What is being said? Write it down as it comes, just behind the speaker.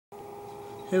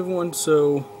Hey everyone,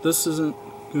 so this isn't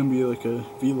going to be like a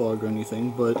vlog or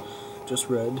anything, but just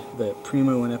read that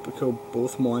Primo and Epico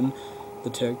both won the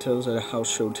tag titles at a house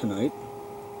show tonight.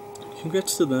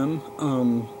 Congrats to them.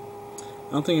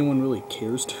 I don't think anyone really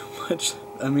cares too much.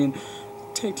 I mean,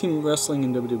 tag team wrestling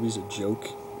in WWE is a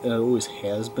joke. It always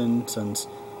has been since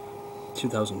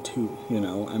 2002, you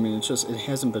know? I mean, it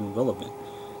hasn't been relevant.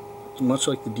 Much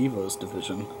like the Divas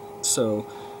division. So,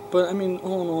 but I mean,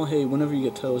 all in all, hey, whenever you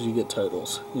get titles, you get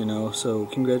titles, you know? So,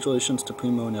 congratulations to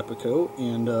Primo and Epico,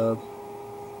 and,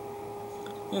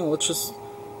 you know, let's just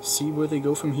see where they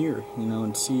go from here, you know,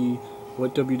 and see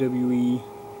what WWE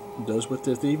does with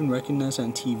it, if they even recognize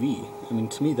on TV. I mean,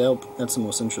 to me, that's the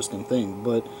most interesting thing,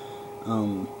 but, I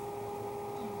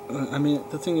mean,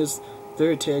 the thing is,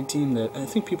 they're a tag team that I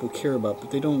think people care about,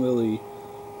 but they're not really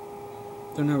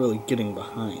getting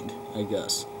behind, I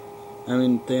guess. I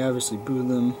mean, they obviously boo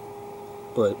them,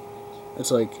 but it's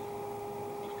like,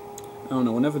 I don't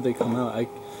know, whenever they come out,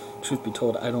 truth be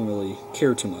told, I don't really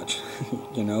care too much,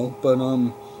 you know, but,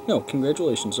 no,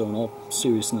 congratulations, though, in all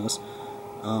seriousness.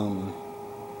 You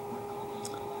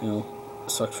know,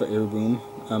 sucks for Air Boom.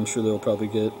 I'm sure they'll probably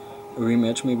get a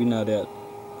rematch, maybe not at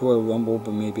Royal Rumble,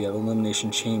 but maybe at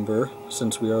Elimination Chamber,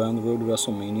 since we are on the road to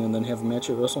WrestleMania, and then have a match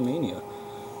at WrestleMania.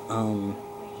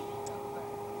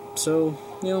 So,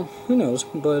 you know, who knows,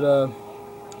 but,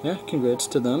 yeah, congrats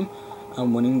to them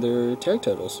on winning their tag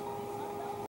titles.